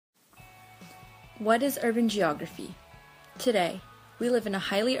What is urban geography? Today, we live in a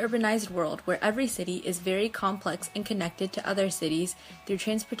highly urbanized world where every city is very complex and connected to other cities through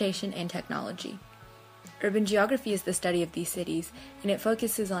transportation and technology. Urban geography is the study of these cities, and it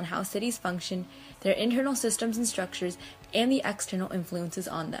focuses on how cities function, their internal systems and structures, and the external influences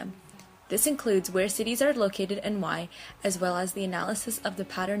on them. This includes where cities are located and why, as well as the analysis of the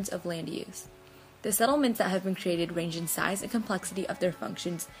patterns of land use. The settlements that have been created range in size and complexity of their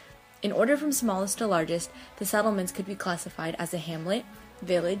functions. In order from smallest to largest, the settlements could be classified as a hamlet,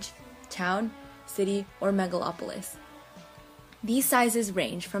 village, town, city, or megalopolis. These sizes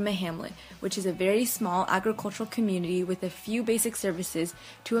range from a hamlet, which is a very small agricultural community with a few basic services,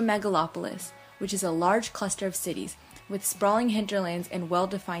 to a megalopolis, which is a large cluster of cities with sprawling hinterlands and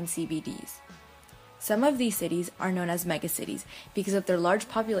well-defined CBDs. Some of these cities are known as megacities because of their large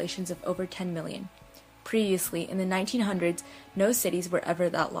populations of over 10 million. Previously, in the 1900s, no cities were ever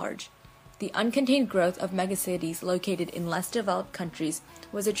that large. The uncontained growth of megacities located in less developed countries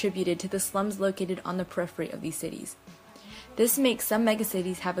was attributed to the slums located on the periphery of these cities. This makes some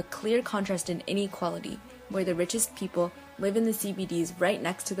megacities have a clear contrast in inequality, where the richest people live in the CBDs right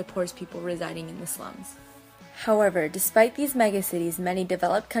next to the poorest people residing in the slums. However, despite these megacities, many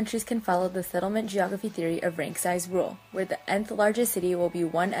developed countries can follow the settlement geography theory of rank-size rule, where the nth largest city will be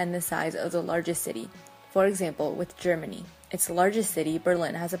one n the size of the largest city. For example, with Germany, its largest city,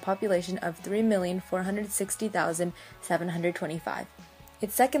 Berlin, has a population of 3,460,725.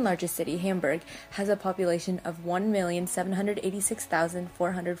 Its second largest city, Hamburg, has a population of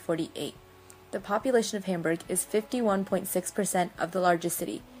 1,786,448. The population of Hamburg is 51.6% of the largest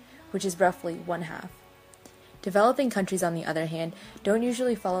city, which is roughly one-half. Developing countries, on the other hand, don't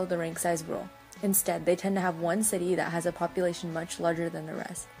usually follow the rank-size rule. Instead, they tend to have one city that has a population much larger than the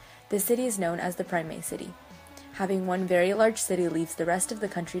rest. This city is known as the primate city. Having one very large city leaves the rest of the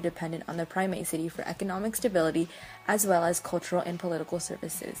country dependent on the primate city for economic stability as well as cultural and political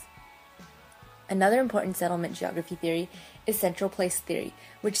services. Another important settlement geography theory is central place theory,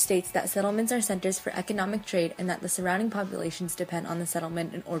 which states that settlements are centers for economic trade and that the surrounding populations depend on the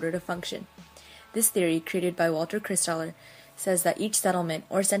settlement in order to function. This theory, created by Walter Christaller, says that each settlement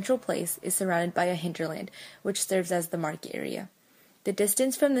or central place is surrounded by a hinterland, which serves as the market area. The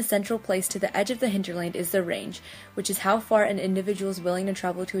distance from the central place to the edge of the hinterland is the range, which is how far an individual is willing to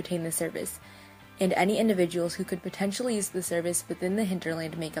travel to attain the service, and any individuals who could potentially use the service within the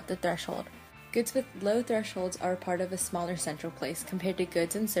hinterland make up the threshold. Goods with low thresholds are part of a smaller central place compared to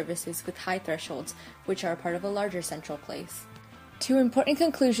goods and services with high thresholds, which are part of a larger central place. Two important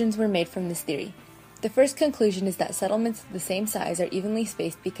conclusions were made from this theory. The first conclusion is that settlements of the same size are evenly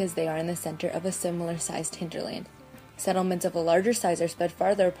spaced because they are in the center of a similar-sized hinterland. Settlements of a larger size are spread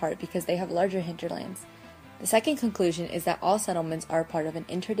farther apart because they have larger hinterlands. The second conclusion is that all settlements are part of an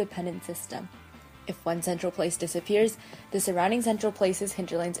interdependent system. If one central place disappears, the surrounding central places'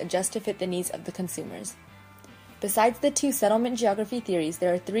 hinterlands adjust to fit the needs of the consumers. Besides the two settlement geography theories,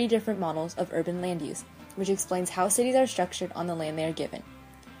 there are three different models of urban land use, which explains how cities are structured on the land they are given.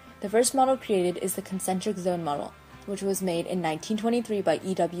 The first model created is the concentric zone model, which was made in 1923 by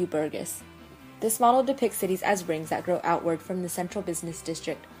E.W. Burgess. This model depicts cities as rings that grow outward from the central business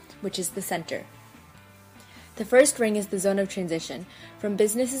district, which is the center. The first ring is the zone of transition, from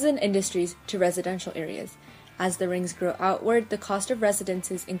businesses and industries to residential areas. As the rings grow outward, the cost of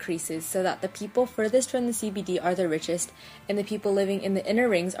residences increases so that the people furthest from the CBD are the richest, and the people living in the inner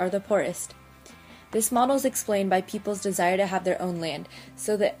rings are the poorest. This model is explained by people's desire to have their own land,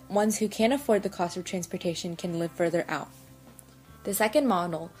 so that ones who can't afford the cost of transportation can live further out. The second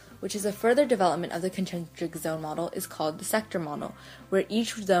model, which is a further development of the concentric zone model, is called the sector model, where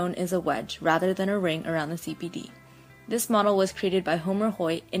each zone is a wedge rather than a ring around the CBD. This model was created by Homer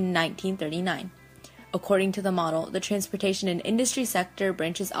Hoyt in 1939. According to the model, the transportation and industry sector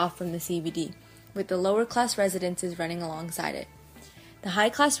branches off from the CBD, with the lower-class residences running alongside it. The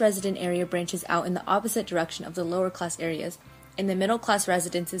high-class resident area branches out in the opposite direction of the lower-class areas, and the middle-class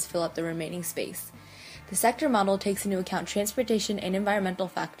residences fill up the remaining space. The sector model takes into account transportation and environmental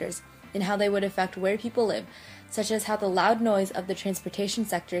factors and how they would affect where people live, such as how the loud noise of the transportation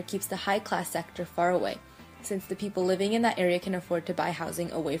sector keeps the high-class sector far away, since the people living in that area can afford to buy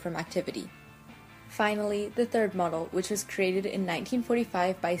housing away from activity. Finally, the third model, which was created in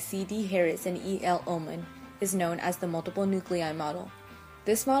 1945 by C.D. Harris and E.L. Ullman, is known as the multiple nuclei model.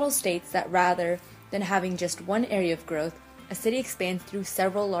 This model states that rather than having just one area of growth, a city expands through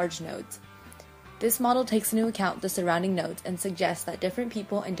several large nodes. This model takes into account the surrounding nodes and suggests that different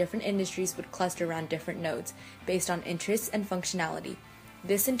people and different industries would cluster around different nodes, based on interests and functionality.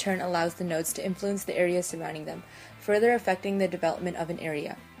 This in turn allows the nodes to influence the areas surrounding them, further affecting the development of an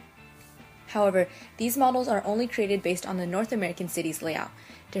area. However, these models are only created based on the North American city's layout.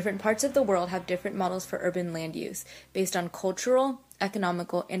 Different parts of the world have different models for urban land use, based on cultural,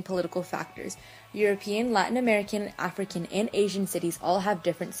 economical, and political factors. European, Latin American, African, and Asian cities all have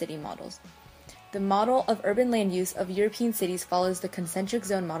different city models. The model of urban land use of European cities follows the concentric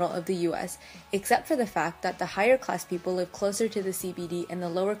zone model of the US, except for the fact that the higher class people live closer to the CBD and the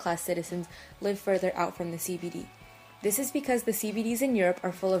lower class citizens live further out from the CBD. This is because the CBDs in Europe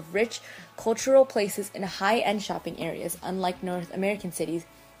are full of rich, cultural places and high-end shopping areas, unlike North American cities,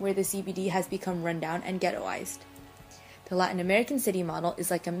 where the CBD has become rundown and ghettoized. The Latin American city model is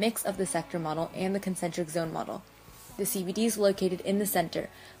like a mix of the sector model and the concentric zone model. The CBD is located in the center,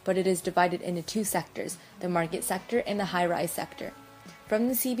 but it is divided into two sectors, the market sector and the high-rise sector. From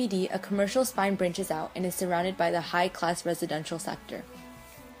the CBD, a commercial spine branches out and is surrounded by the high-class residential sector.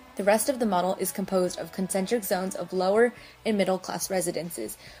 The rest of the model is composed of concentric zones of lower and middle class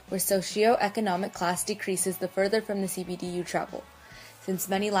residences, where socio-economic class decreases the further from the CBD you travel. Since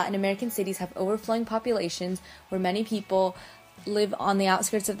many Latin American cities have overflowing populations where many people live on the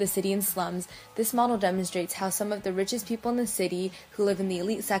outskirts of the city in slums, this model demonstrates how some of the richest people in the city who live in the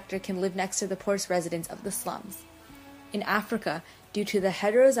elite sector can live next to the poorest residents of the slums. In Africa, due to the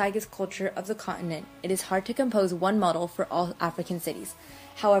heterozygous culture of the continent, it is hard to compose one model for all African cities.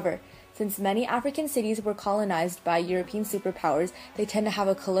 However, since many African cities were colonized by European superpowers, they tend to have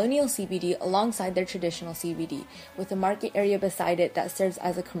a colonial CBD alongside their traditional CBD, with a market area beside it that serves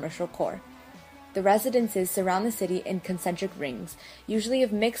as a commercial core. The residences surround the city in concentric rings, usually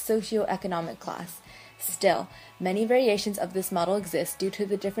of mixed socio-economic class. Still, many variations of this model exist due to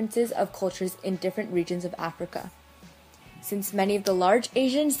the differences of cultures in different regions of Africa. Since many of the large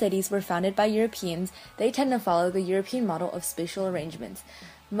Asian cities were founded by Europeans, they tend to follow the European model of spatial arrangements.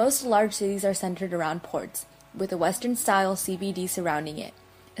 Most large cities are centered around ports, with a Western-style CBD surrounding it.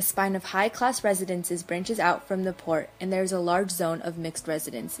 A spine of high-class residences branches out from the port, and there is a large zone of mixed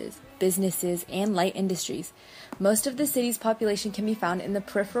residences, businesses, and light industries. Most of the city's population can be found in the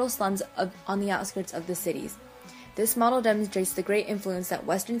peripheral slums on the outskirts of the cities. This model demonstrates the great influence that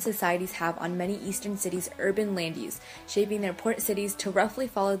Western societies have on many Eastern cities' urban land use, shaping their port cities to roughly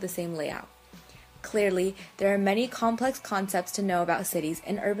follow the same layout. Clearly, there are many complex concepts to know about cities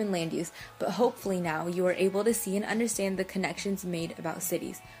and urban land use, but hopefully now you are able to see and understand the connections made about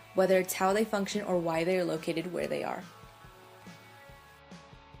cities, whether it's how they function or why they are located where they are.